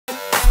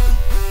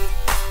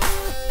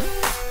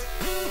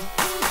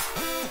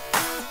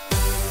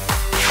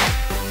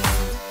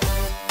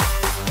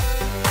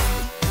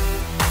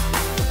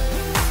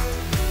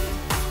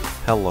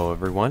Hello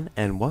everyone,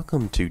 and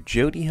welcome to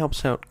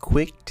JoeDhelpsout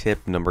Quick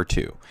Tip number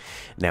 2.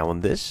 Now in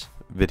this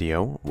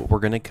video, what we're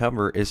going to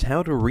cover is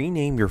how to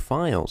rename your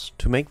files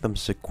to make them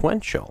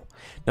sequential.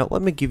 Now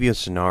let me give you a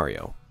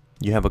scenario.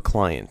 You have a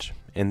client,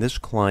 and this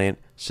client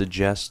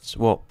suggests,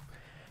 well,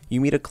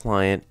 you meet a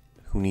client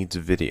who needs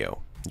a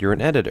video. You're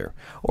an editor,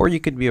 or you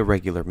could be a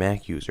regular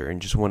Mac user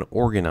and just want to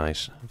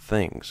organize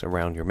things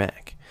around your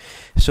Mac.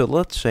 So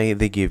let's say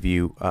they give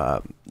you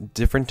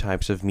different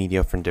types of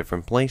media from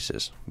different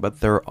places, but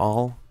they're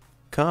all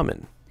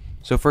common.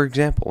 So for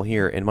example,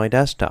 here in my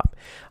desktop,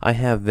 I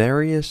have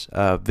various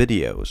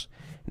videos.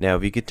 Now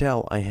if you could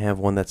tell, I have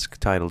one that's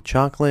titled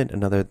Chocolate,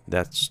 another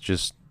that's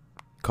just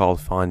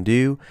called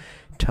Fondue,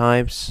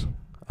 Types,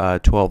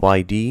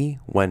 12ID,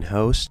 When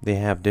Host. They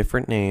have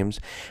different names,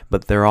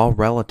 but they're all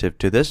relative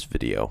to this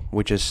video,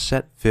 which is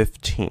set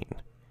 15.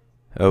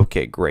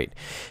 Okay, great.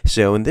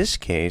 So in this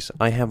case,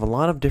 I have a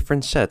lot of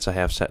different sets. I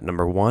have set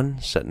number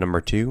 1, set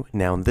number 2.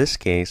 Now in this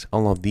case,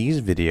 all of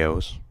these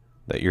videos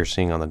that you're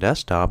seeing on the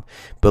desktop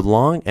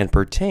belong and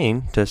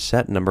pertain to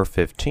set number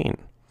 15.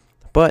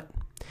 But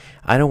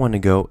I don't want to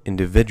go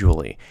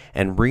individually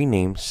and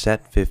rename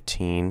set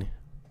 15-1,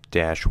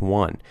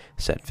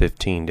 set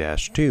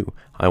 15-2.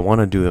 I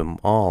want to do them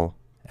all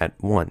at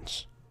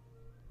once.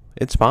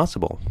 It's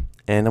possible,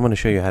 and I'm going to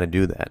show you how to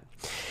do that.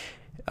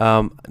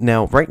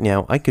 Now, right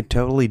now, I could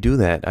totally do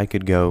that. I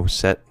could go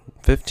set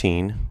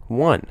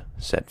 15-1,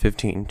 set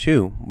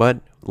 15-2,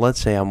 but let's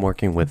say I'm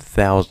working with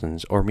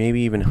thousands or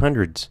maybe even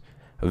hundreds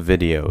of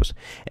videos,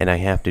 and I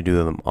have to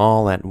do them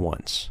all at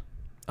once.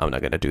 I'm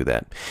not going to do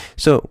that.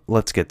 So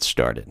let's get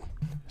started.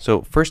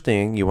 So first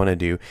thing you want to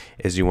do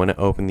is you want to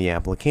open the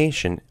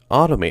application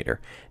Automator.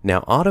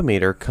 Now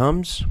Automator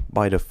comes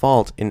by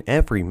default in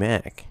every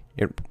Mac.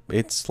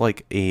 It's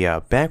like a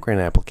background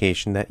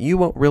application that you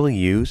won't really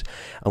use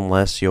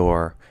unless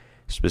you're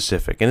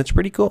specific, and it's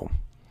pretty cool.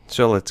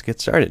 So let's get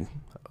started.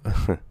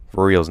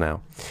 For reals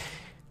now.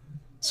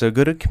 So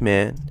go to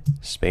Command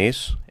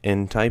Space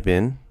and type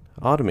in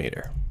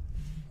Automator.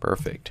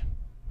 Perfect.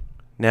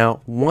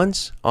 Now,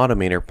 once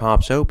Automator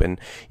pops open,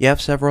 you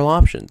have several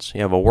options.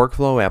 You have a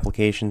workflow,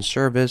 application,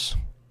 service,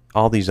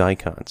 all these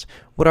icons.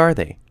 What are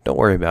they? Don't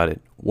worry about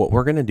it. What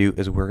we're going to do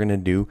is we're going to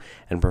do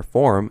and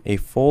perform a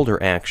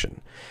folder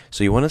action.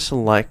 So you want to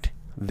select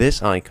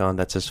this icon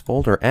that says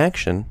folder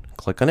action,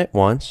 click on it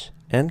once,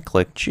 and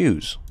click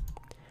choose.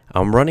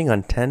 I'm running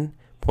on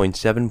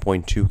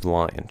 10.7.2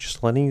 Lion,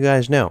 just letting you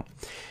guys know.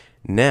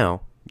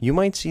 Now, you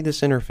might see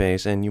this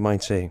interface and you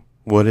might say,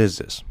 what is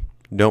this?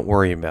 Don't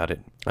worry about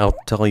it. I'll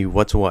tell you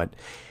what's what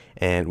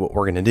and what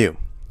we're going to do.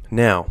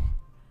 Now,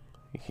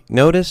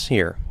 notice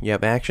here you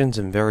have actions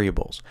and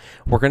variables.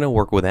 We're going to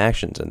work with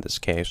actions in this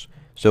case.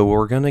 So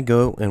we're going to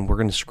go and we're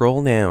going to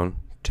scroll down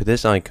to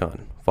this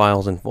icon,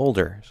 Files and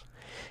Folders.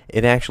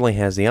 It actually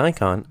has the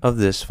icon of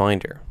this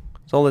finder.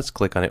 So let's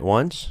click on it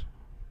once.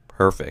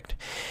 Perfect.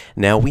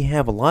 Now we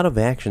have a lot of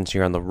actions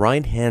here on the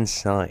right hand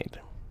side.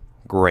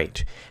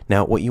 Great.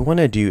 Now what you want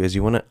to do is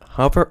you want to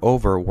hover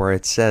over where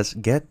it says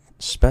Get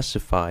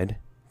Specified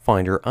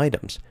Finder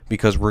Items,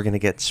 because we're going to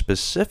get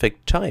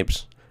specific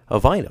types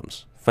of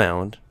items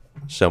found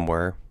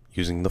somewhere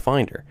using the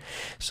finder.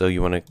 So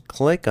you want to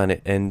click on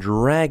it and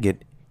drag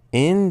it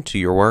into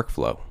your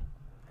workflow.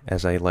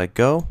 As I let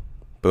go,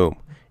 boom,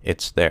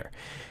 it's there.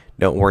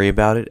 Don't worry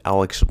about it.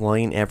 I'll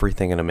explain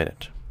everything in a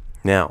minute.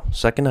 Now,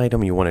 second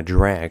item you want to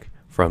drag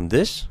from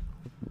this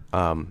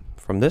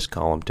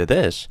column to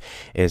this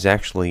is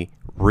actually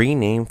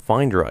rename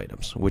finder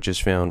items, which is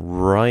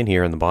found right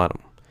here in the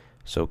bottom.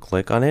 So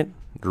click on it,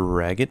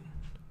 drag it,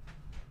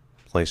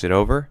 place it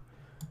over,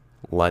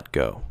 let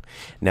go.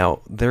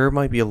 Now there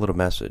might be a little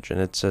message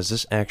and it says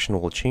this action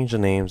will change the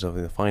names of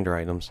the finder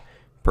items.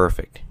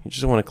 Perfect. You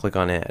just want to click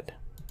on add.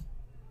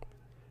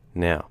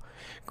 Now,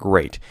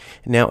 great.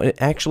 Now it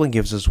actually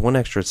gives us one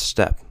extra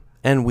step,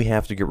 and we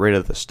have to get rid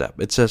of the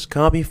step. It says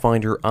copy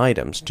finder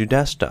items to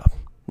desktop.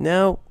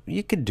 Now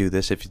you could do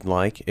this if you'd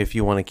like, if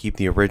you want to keep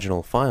the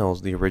original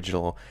files, the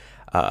original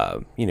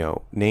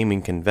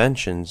naming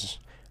conventions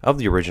of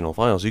the original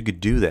files. You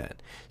could do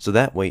that. So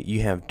that way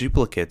you have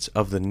duplicates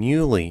of the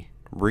newly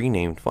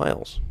renamed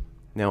files.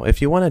 Now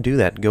if you want to do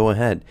that, go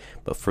ahead,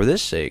 but for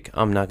this sake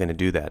I'm not going to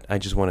do that. I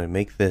just want to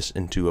make this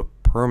into a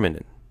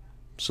permanent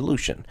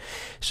solution.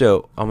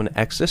 So I'm going to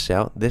X this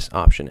out, this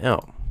option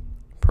out.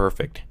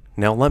 Perfect.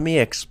 Now let me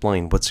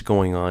explain what's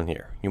going on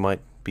here. You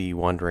might be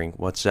wondering,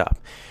 what's up?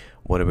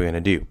 What are we going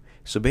to do?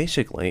 So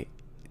basically,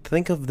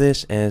 think of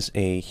this as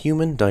a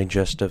human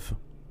digestive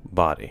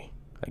body,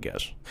 I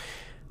guess.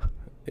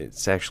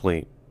 It's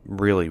actually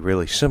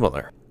really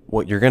similar.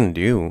 What you're going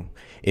to do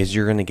is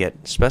you're going to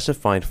get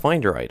specified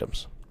finder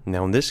items.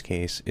 Now in this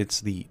case, it's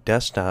the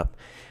desktop.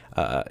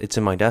 It's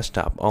in my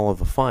desktop, all of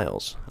the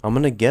files. I'm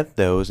going to get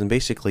those, and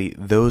basically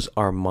those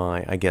are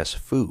my, I guess,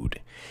 food.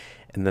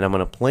 And then I'm going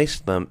to place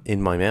them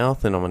in my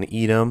mouth, and I'm going to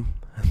eat them.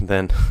 And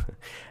then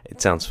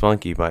it sounds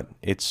funky, but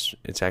it's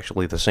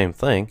actually the same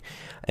thing.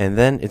 And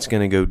then it's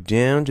going to go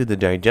down to the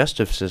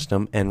digestive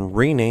system and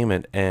rename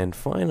it, and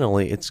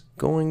finally it's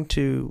going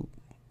to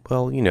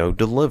well,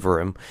 deliver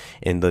them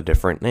in the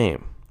different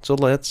name. So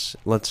let's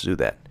do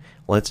that.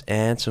 Let's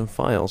add some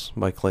files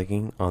by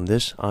clicking on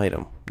this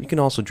item. You can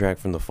also drag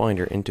from the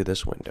Finder into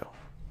this window.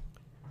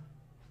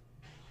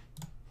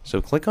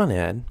 So click on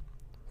Add.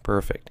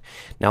 Perfect.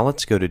 Now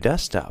let's go to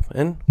Desktop,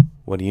 and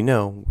what do you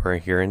know, we're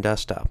here in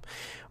Desktop.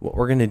 What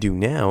we're going to do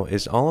now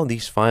is all of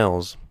these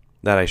files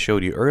that I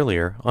showed you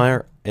earlier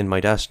are in my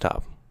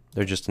desktop.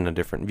 They're just in a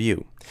different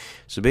view.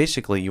 So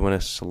basically you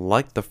want to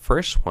select the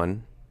first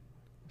one,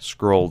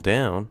 scroll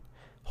down,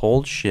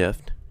 hold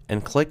Shift,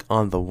 and click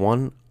on the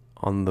one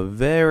on the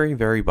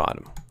very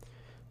bottom.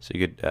 So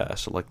you could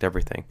select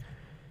everything.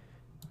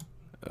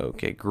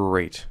 Okay,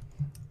 great.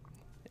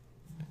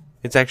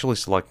 It's actually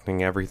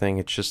selecting everything,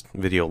 it's just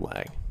video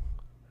lag.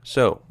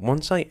 So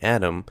once I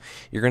add them,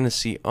 you're going to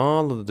see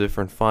all of the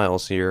different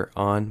files here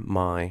on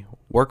my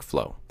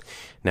workflow.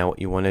 Now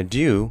what you want to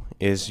do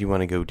is you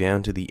want to go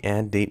down to the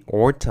add date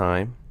or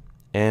time,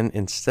 and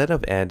instead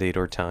of add date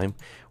or time,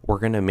 we're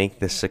going to make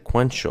this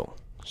sequential.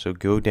 So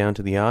go down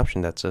to the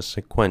option that says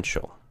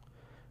sequential.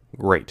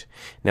 Great.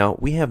 Now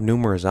we have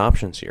numerous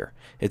options here.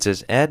 It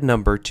says add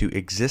number to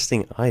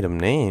existing item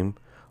name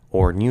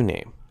or new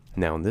name.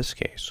 Now in this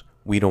case,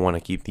 we don't want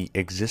to keep the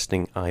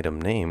existing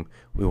item name.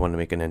 We want to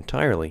make an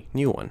entirely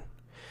new one.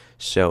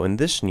 So in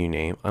this new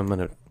name, I'm going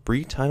to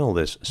retitle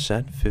this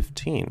Set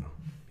 15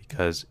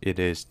 because it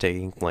is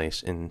taking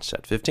place in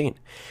Set 15.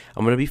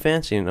 I'm going to be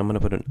fancy and I'm going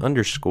to put an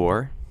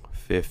underscore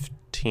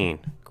 15.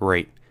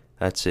 Great.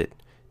 That's it.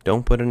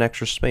 Don't put an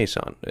extra space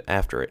on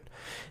after it.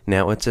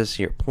 Now it says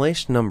here,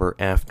 place number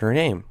after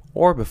name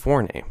or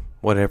before name,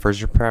 whatever is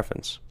your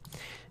preference.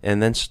 And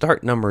then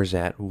start numbers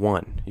at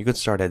 1. You could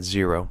start at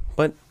 0,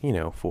 but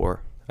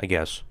for, I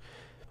guess,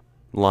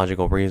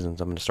 logical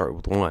reasons, I'm going to start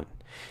with 1.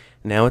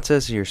 Now it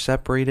says here,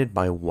 separated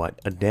by what?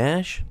 A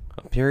dash,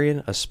 a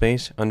period, a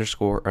space,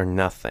 underscore, or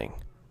nothing.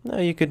 Now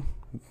you could,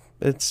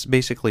 it's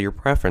basically your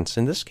preference.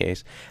 In this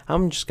case,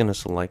 I'm just going to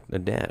select a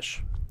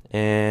dash.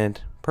 And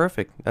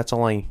perfect, that's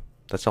all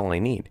I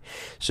need.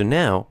 So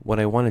now what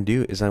I want to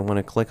do is I want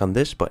to click on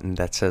this button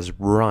that says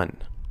Run.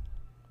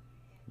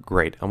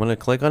 Great, I'm going to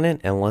click on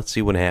it and let's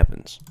see what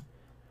happens.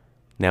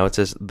 Now it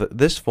says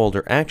this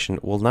folder action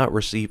will not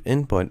receive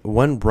input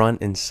when run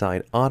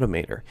inside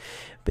Automator.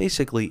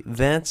 Basically,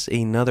 that's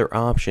another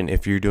option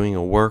if you're doing a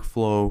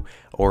workflow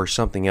or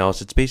something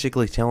else. It's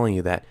basically telling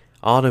you that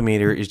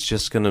Automator is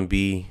just going to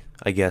be,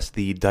 I guess,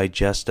 the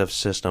digestive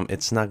system.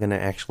 It's not going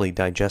to actually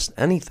digest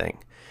anything.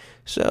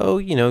 So,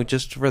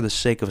 just for the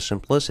sake of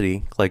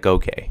simplicity, click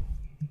OK.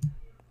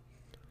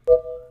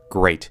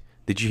 Great.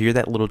 Did you hear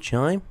that little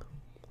chime?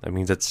 That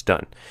means it's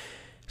done.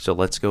 So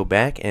let's go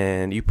back,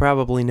 and you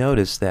probably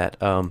noticed that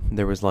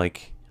there was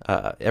like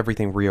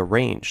everything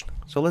rearranged.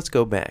 So let's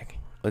go back.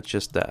 Let's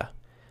just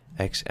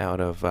X out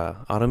of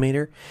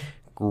Automator.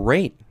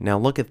 Great. Now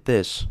look at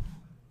this.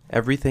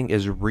 Everything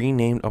is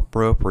renamed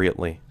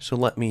appropriately. So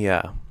let me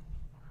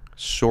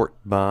sort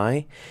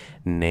by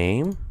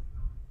name.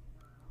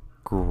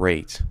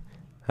 Great.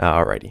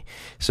 Alrighty.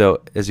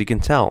 So as you can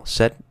tell,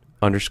 set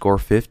underscore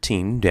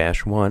 15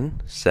 dash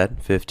 1,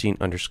 set 15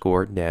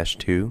 underscore dash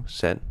 2,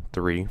 set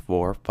 3,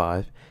 4,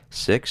 5,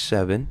 6,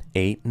 7,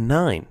 8,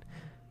 9.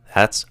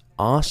 That's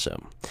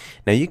awesome.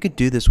 Now you could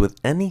do this with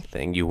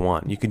anything you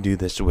want. You could do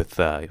this with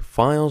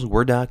files,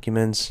 Word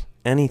documents,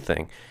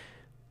 anything.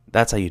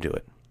 That's how you do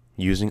it,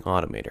 using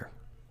Automator,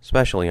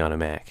 especially on a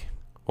Mac.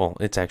 Well,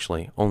 it's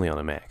actually only on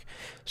a Mac.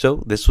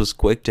 So this was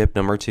quick tip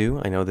number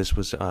 2. I know this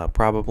was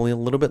probably a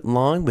little bit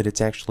long, but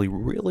it's actually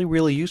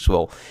really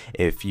useful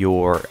if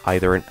you're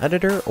either an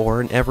editor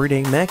or an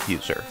everyday Mac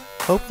user.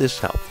 Hope this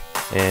helped,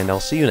 and I'll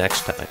see you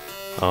next time.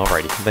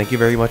 Alrighty, thank you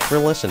very much for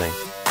listening.